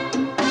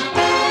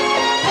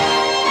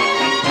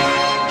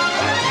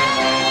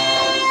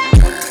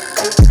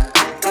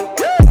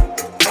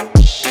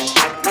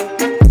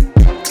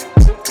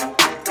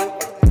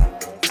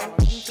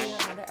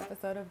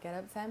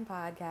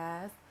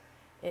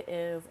It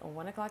is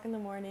 1 o'clock in the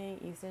morning,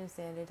 Eastern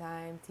Standard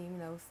Time. Team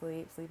no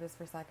sleep. Sleep is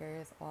for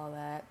suckers, all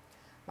that.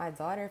 My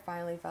daughter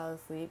finally fell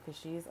asleep because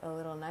she's a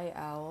little night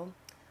owl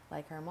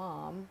like her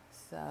mom.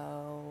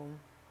 So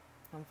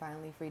I'm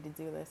finally free to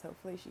do this.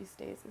 Hopefully she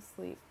stays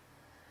asleep.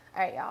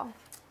 All right, y'all.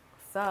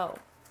 So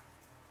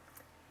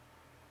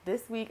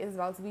this week is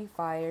about to be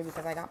fire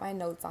because I got my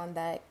notes on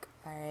deck.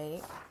 All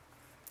right.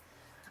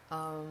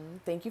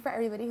 Thank you for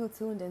everybody who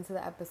tuned into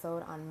the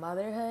episode on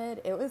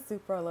motherhood. It was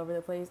super all over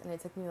the place, and it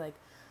took me like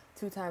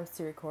 2 times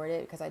to record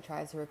it because I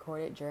tried to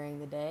record it during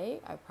the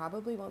day. I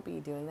probably won't be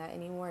doing that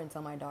anymore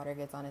until my daughter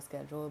gets on a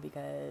schedule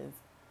because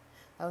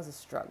that was a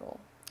struggle.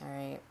 All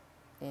right.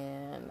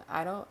 And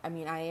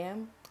I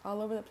am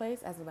all over the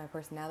place as with my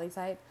personality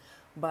type,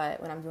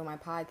 but when I'm doing my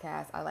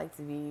podcast, I like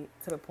to be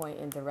to the point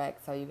and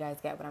direct so you guys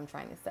get what I'm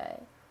trying to say.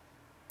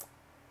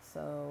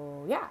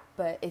 So, yeah.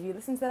 But if you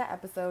listen to that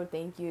episode,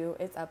 thank you.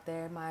 It's up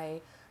there. My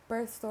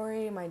birth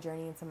story, my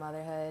journey into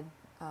motherhood.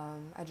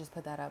 I just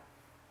put that up.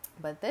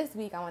 But this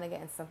week, I want to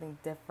get into something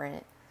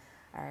different.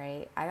 All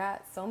right. I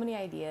got so many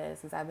ideas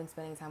because I've been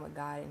spending time with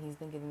God, and He's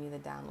been giving me the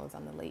downloads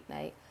on the late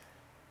night.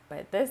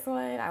 But this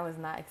one, I was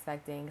not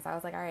expecting because I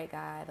was like, all right,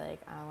 God, like,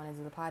 I want to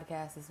do the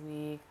podcast this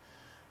week.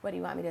 What do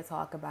you want me to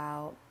talk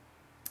about?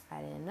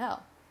 I didn't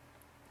know.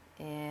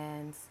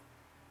 And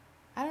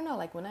I don't know,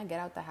 like when I get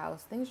out the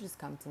house, things just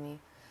come to me.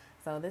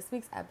 So this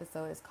week's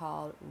episode is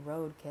called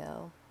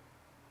Roadkill.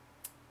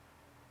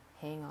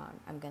 Hang on,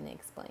 I'm going to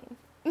explain.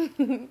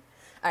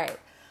 All right,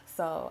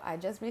 so I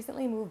just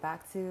recently moved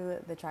back to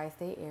the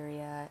tri-state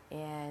area,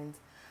 and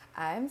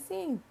I'm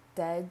seeing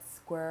dead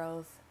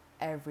squirrels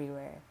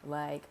everywhere.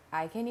 Like,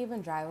 I can't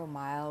even drive a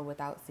mile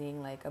without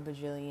seeing like a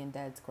bajillion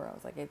dead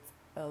squirrels. Like, it's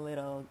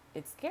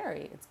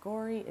scary, it's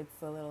gory,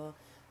 it's a little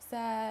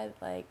sad.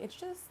 Like, it's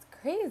just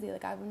crazy.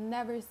 Like, I've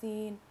never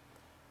seen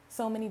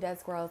so many dead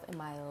squirrels in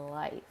my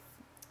life.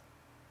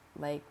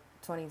 Like,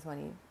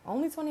 2020,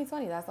 only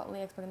 2020, that's the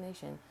only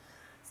explanation.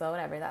 So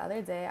whatever, the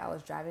other day I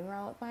was driving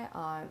around with my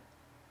aunt,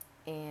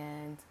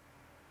 and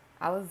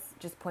I was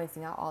just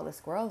pointing out all the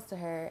squirrels to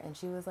her, and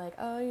she was like,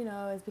 oh,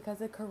 it's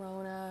because of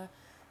Corona.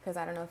 Because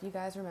I don't know if you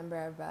guys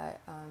remember, but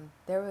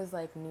there was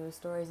like news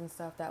stories and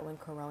stuff that when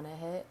Corona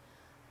hit,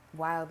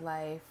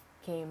 wildlife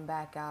came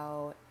back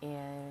out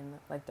and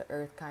like the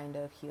earth kind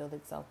of healed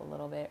itself a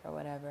little bit or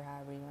whatever,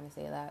 however you want to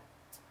say that.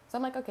 So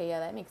I'm like, okay, yeah,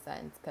 that makes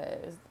sense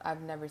because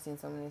I've never seen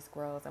so many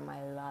squirrels in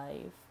my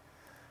life.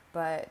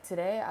 But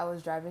today I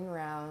was driving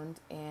around,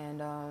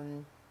 and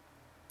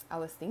I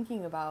was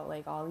thinking about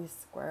like all these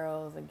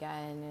squirrels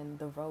again and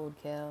the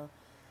roadkill,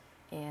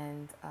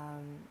 and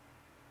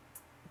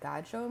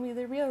God showed me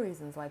the real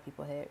reasons why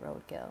people hit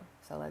roadkill.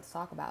 So let's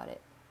talk about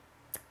it.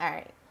 All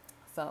right,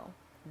 so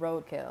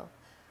roadkill.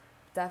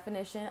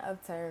 Definition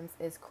of terms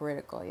is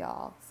critical,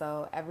 y'all.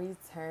 So every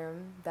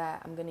term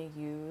that I'm going to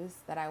use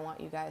that I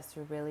want you guys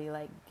to really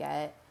like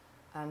get,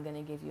 I'm going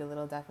to give you a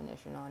little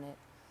definition on it.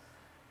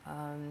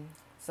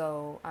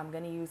 So I'm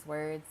going to use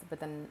words, but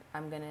then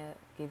I'm going to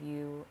give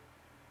you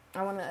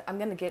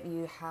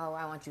how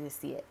I want you to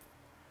see it.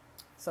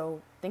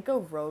 So think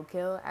of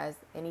roadkill as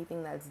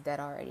anything that's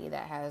dead already,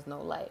 that has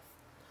no life.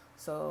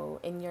 So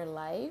in your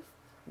life,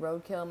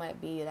 roadkill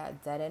might be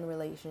that dead-end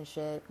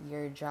relationship,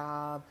 your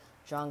job,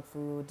 junk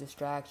food,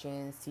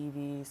 distractions,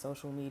 TV,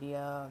 social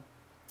media,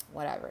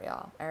 whatever,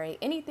 y'all. All right.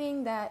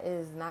 Anything that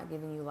is not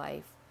giving you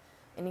life,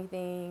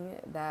 anything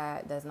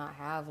that does not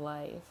have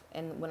life.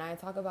 And when I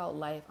talk about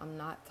life, I'm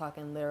not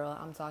talking literal.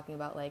 I'm talking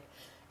about like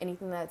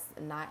anything that's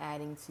not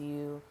adding to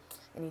you,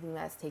 anything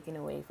that's taken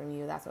away from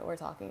you. That's what we're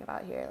talking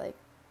about here. Like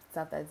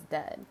stuff that's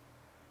dead.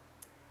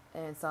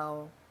 And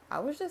so I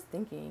was just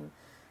thinking,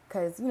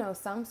 because,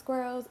 some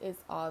squirrels,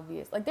 it's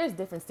obvious. Like, there's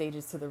different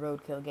stages to the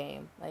roadkill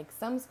game. Like,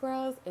 some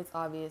squirrels, it's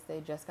obvious they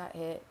just got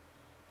hit,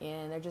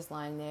 and they're just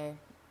lying there,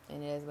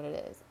 and it is what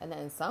it is. And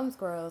then some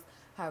squirrels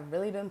have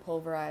really been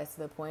pulverized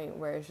to the point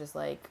where it's just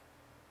like,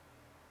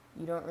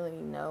 you don't really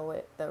know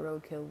what the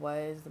roadkill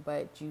was,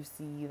 but you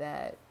see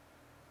that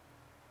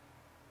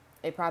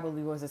it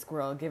probably was a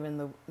squirrel, given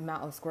the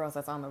amount of squirrels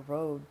that's on the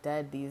road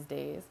dead these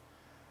days.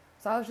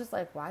 So I was just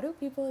like, why do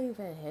people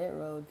even hit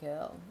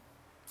roadkill?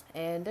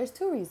 And there's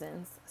 2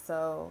 reasons.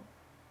 So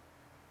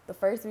the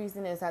first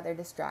reason is that they're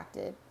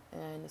distracted,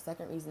 and the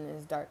second reason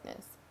is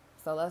darkness.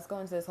 So let's go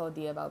into this whole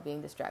deal about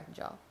being distracted,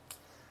 y'all.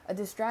 A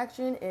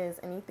distraction is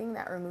anything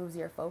that removes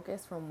your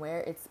focus from where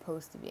it's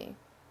supposed to be.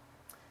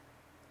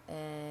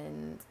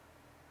 And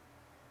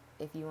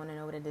if you want to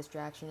know what a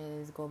distraction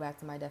is, go back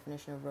to my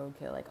definition of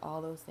roadkill. Like,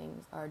 all those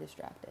things are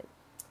distracted.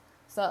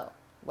 So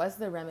what's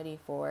the remedy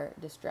for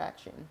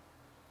distraction?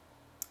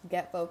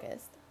 Get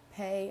focused.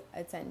 Pay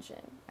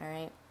attention. All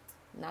right.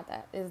 Not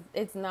that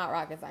it's not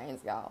rocket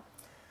science, y'all.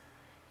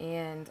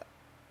 And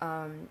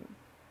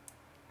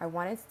I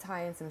wanted to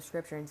tie in some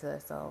scripture into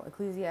this. So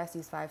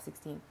Ecclesiastes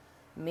 5:16,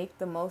 make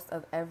the most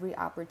of every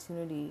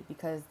opportunity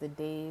because the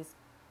days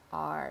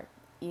are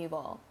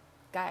evil.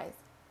 Guys,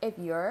 if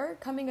you're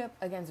coming up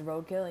against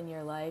roadkill in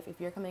your life,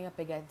 if you're coming up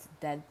against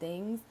dead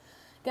things,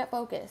 get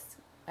focused.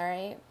 all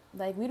right?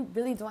 Like, we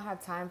really don't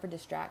have time for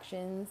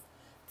distractions.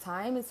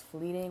 Time is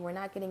fleeting. We're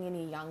not getting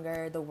any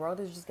younger. The world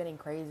is just getting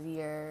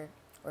crazier,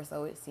 or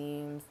so it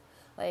seems.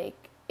 Like,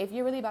 if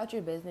you're really about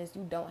your business,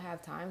 you don't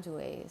have time to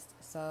waste.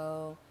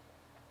 So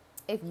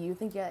if you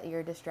think that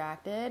you're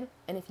distracted,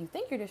 and if you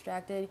think you're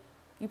distracted,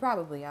 you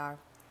probably are.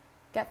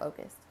 Get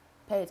focused.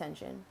 Pay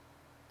attention.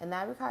 And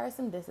that requires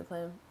some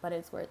discipline, but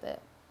it's worth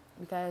it.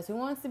 Because who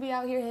wants to be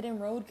out here hitting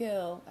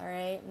roadkill, all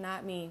right?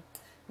 Not me.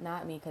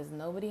 Not me, because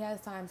nobody has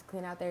time to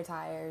clean out their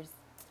tires.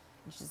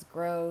 It's just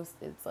gross.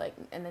 It's like,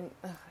 and then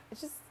it's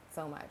just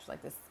so much.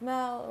 Like the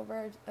smell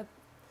over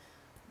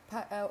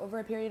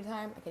a period of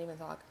time. I can't even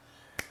talk.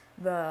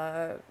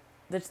 The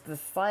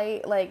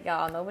sight, like,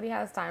 y'all, nobody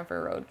has time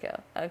for roadkill,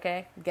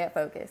 okay? Get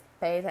focused.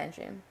 Pay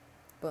attention.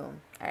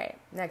 Boom. All right,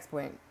 next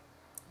point.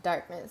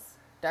 Darkness.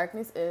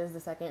 Darkness is the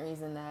second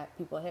reason that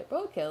people hit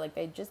roadkill. Like,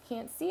 they just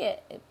can't see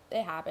it.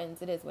 It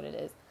happens. It is what it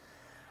is.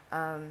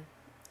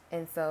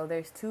 And so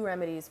there's 2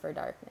 remedies for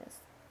darkness.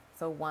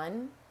 So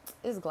one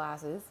is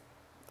glasses.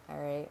 All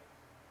right.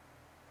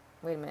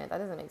 Wait a minute. That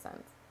doesn't make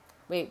sense.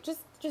 Wait,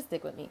 just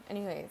stick with me.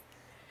 Anyways.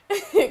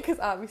 Because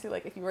obviously,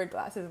 like, if you wear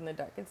glasses in the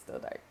dark, it's still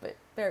dark. But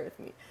bear with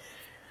me.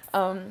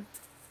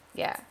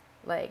 Yeah.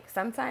 Like,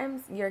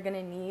 sometimes you're going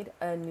to need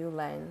a new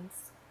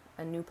lens,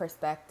 a new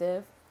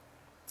perspective,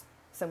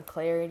 some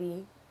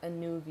clarity, a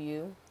new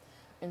view.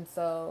 And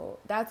so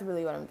that's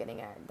really what I'm getting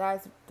at.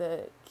 That's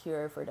the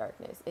cure for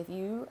darkness.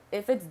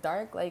 If it's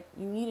dark, like,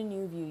 you need a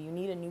new view, you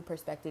need a new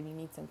perspective, you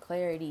need some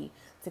clarity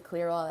to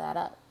clear all that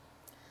up.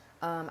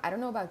 I don't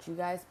know about you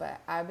guys,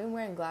 but I've been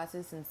wearing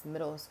glasses since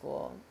middle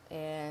school.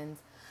 And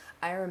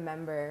I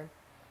remember,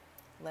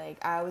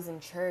 like, I was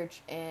in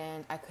church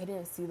and I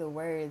couldn't see the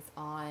words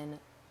on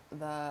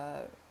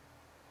the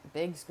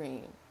big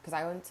screen.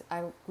 Because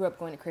I grew up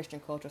going to Christian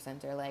Cultural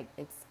Center. Like,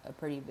 it's a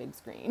pretty big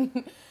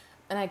screen.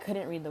 And I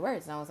couldn't read the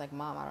words. And I was like,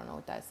 Mom, I don't know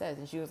what that says.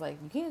 And she was like,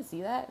 you can't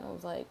see that? And I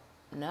was like,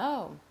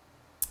 no.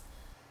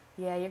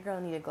 Yeah, your girl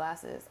needed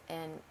glasses.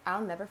 And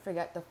I'll never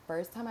forget the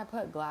first time I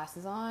put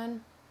glasses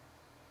on.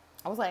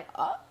 I was like,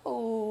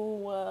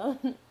 oh,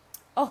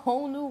 a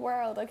whole new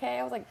world, okay?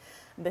 I was like,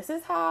 this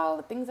is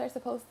how things are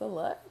supposed to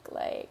look.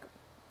 Like,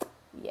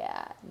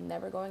 yeah,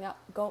 never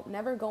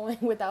going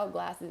without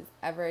glasses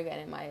ever again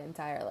in my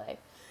entire life.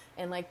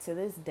 And, like, to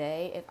this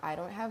day, if I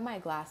don't have my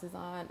glasses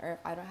on or if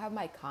I don't have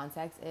my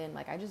contacts in,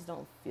 like, I just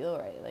don't feel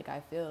right. Like,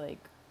 I feel,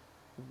 like,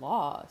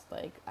 lost.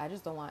 Like,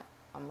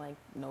 I'm like,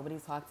 nobody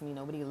talk to me.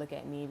 Nobody look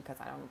at me because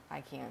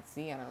I can't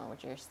see. I don't know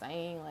what you're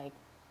saying. Like,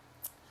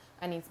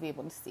 I need to be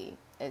able to see.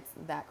 It's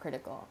that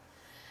critical.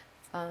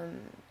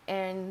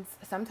 And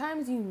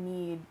sometimes you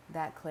need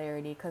that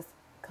clarity because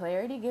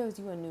clarity gives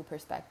you a new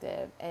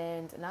perspective.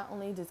 And not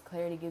only does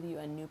clarity give you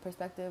a new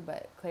perspective,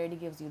 but clarity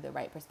gives you the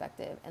right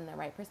perspective. And the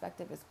right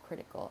perspective is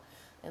critical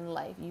in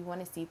life. You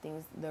want to see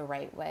things the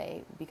right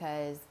way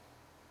because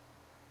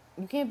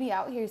you can't be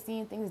out here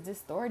seeing things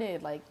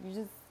distorted. Like,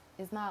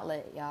 it's not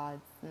lit, y'all.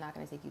 It's not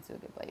going to take you to a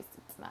good place.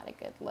 It's not a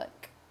good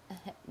look.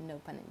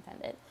 No pun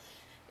intended.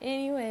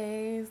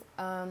 Anyways,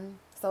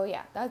 so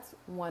yeah, that's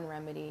one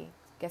remedy.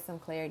 Get some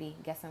clarity,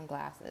 get some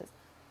glasses.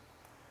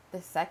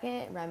 The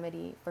second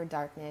remedy for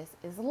darkness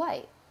is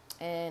light.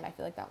 And I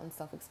feel like that one's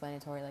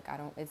self-explanatory. Like,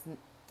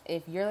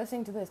 if you're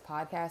listening to this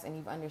podcast and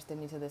you've understood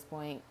me to this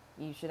point,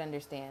 you should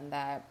understand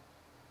that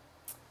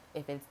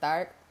if it's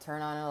dark,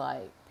 turn on a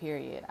light,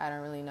 period. I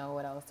don't really know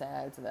what else to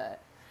add to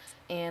that.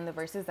 And the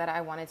verses that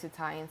I wanted to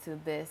tie into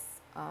this,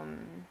 I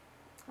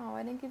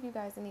didn't give you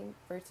guys any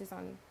verses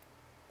on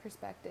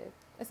perspective.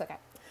 It's okay.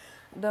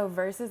 The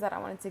verses that I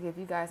wanted to give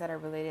you guys that are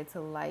related to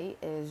light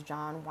is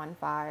John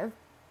 1:5.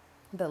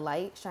 The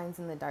light shines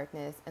in the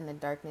darkness, and the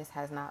darkness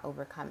has not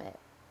overcome it.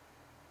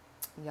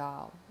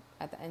 Y'all,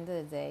 at the end of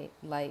the day,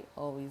 light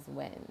always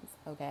wins,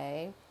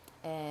 okay?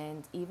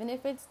 And even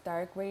if it's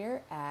dark where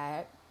you're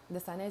at, the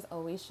sun is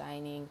always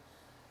shining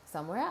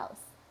somewhere else.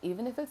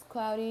 Even if it's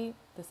cloudy,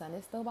 the sun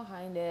is still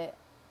behind it.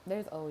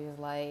 There's always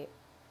light.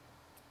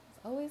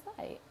 It's always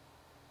light.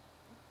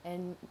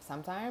 And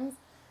sometimes,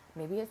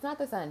 maybe it's not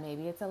the sun.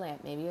 Maybe it's a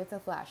lamp. Maybe it's a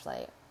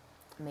flashlight.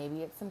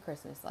 Maybe it's some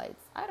Christmas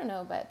lights. I don't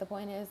know, but the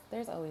point is,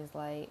 there's always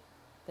light.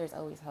 There's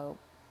always hope.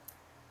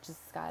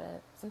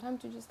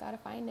 Sometimes you just gotta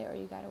find it or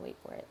you gotta wait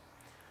for it.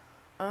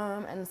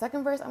 And the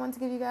second verse I want to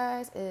give you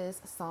guys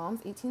is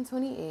Psalms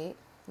 18:28,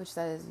 which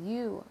says,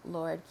 "You,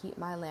 Lord, keep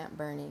my lamp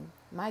burning.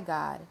 My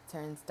God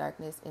turns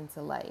darkness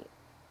into light."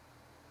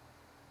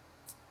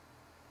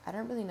 I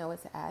don't really know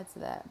what to add to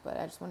that, but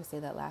I just want to say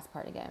that last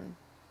part again.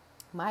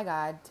 My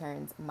God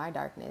turns my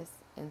darkness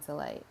into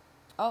light.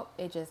 Oh,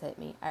 it just hit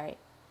me. All right.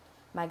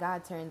 My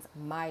God turns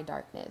my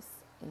darkness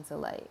into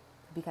light,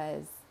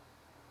 because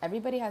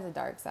everybody has a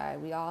dark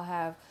side. We all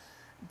have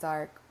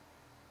darkness,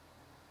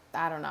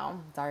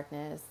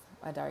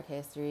 a dark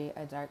history,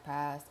 a dark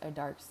past, a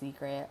dark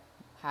secret,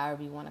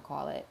 however you want to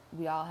call it.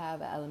 We all have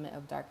an element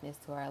of darkness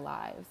to our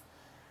lives.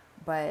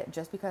 But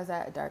just because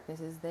that darkness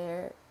is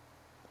there,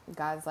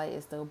 God's light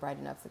is still bright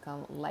enough to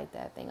come light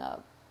that thing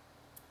up.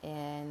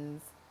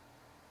 And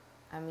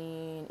I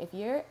mean,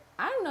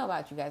 I don't know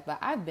about you guys, but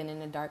I've been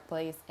in a dark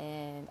place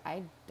and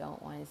I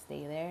don't want to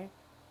stay there.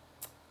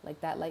 Like,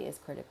 that light is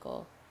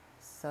critical.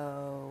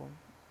 So,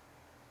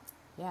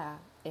 yeah,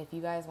 if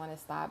you guys want to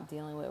stop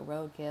dealing with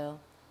roadkill,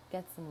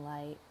 get some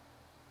light.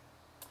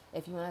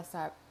 If you want to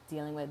stop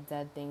dealing with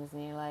dead things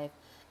in your life,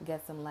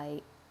 get some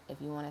light.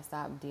 If you want to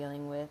stop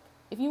dealing with,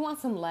 if you want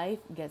some life,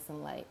 get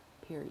some light,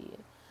 period.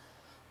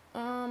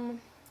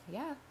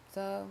 Yeah,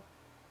 so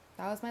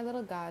that was my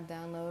little God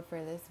download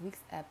for this week's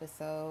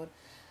episode.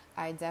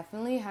 I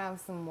definitely have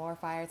some more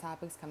fire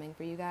topics coming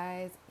for you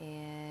guys.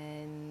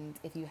 And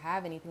if you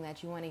have anything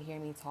that you want to hear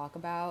me talk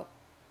about,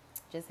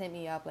 just hit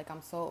me up. Like,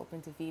 I'm so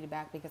open to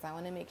feedback because I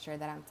want to make sure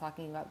that I'm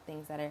talking about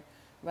things that are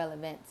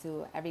relevant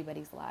to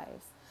everybody's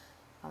lives.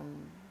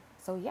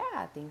 So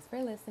yeah, thanks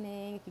for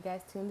listening. If you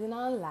guys tuned in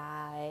on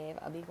live,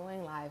 I'll be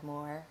going live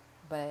more,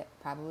 but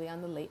probably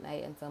on the late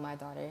night until my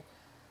daughter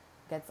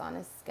gets on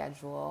a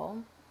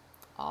schedule.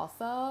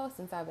 Also,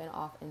 since I've been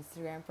off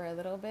Instagram for a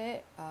little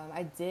bit,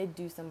 I did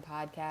do some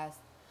podcasts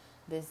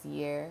this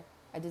year.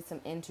 I did some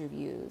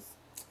interviews,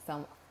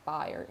 some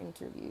fire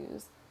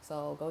interviews.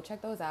 So go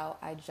check those out.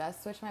 I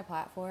just switched my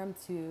platform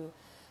to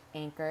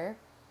Anchor.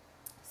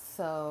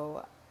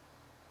 So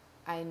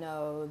I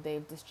know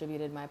they've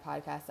distributed my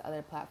podcast to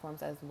other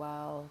platforms as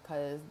well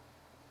because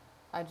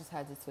I just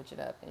had to switch it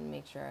up and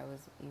make sure it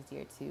was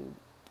easier to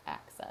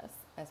access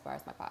as far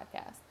as my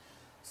podcast.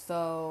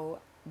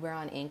 So we're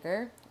on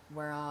Anchor,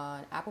 we're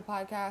on Apple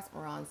Podcasts,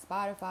 we're on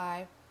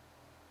Spotify.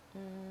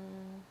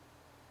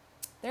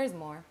 There's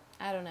more.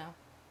 I don't know.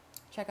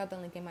 Check out the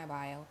link in my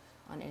bio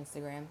on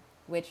Instagram,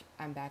 which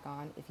I'm back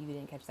on if you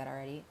didn't catch that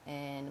already.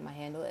 And my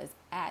handle is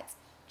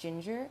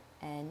 @GingerNFit.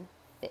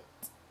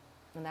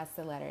 And that's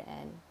the letter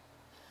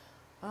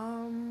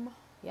N.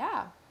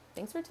 Yeah.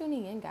 Thanks for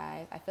tuning in,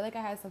 guys. I feel like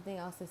I had something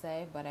else to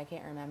say, but I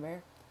can't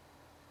remember.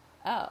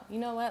 Oh, you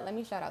know what? Let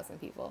me shout out some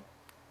people.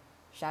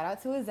 Shout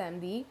out to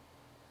Azembi.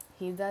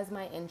 He does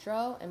my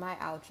intro and my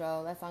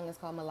outro. That song is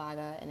called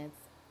Malaga, and it's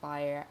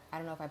fire. I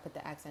don't know if I put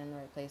the accent in the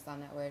right place on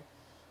that word,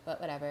 but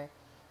whatever.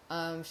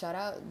 Shout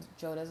out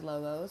Joda's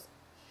Logos.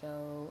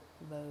 Show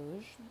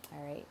Loge.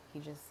 Alright, he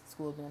just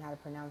schooled me on how to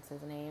pronounce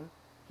his name.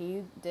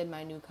 He did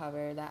my new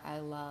cover that I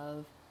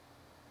love.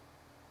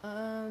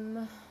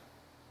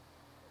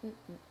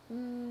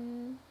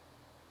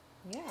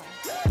 Yeah.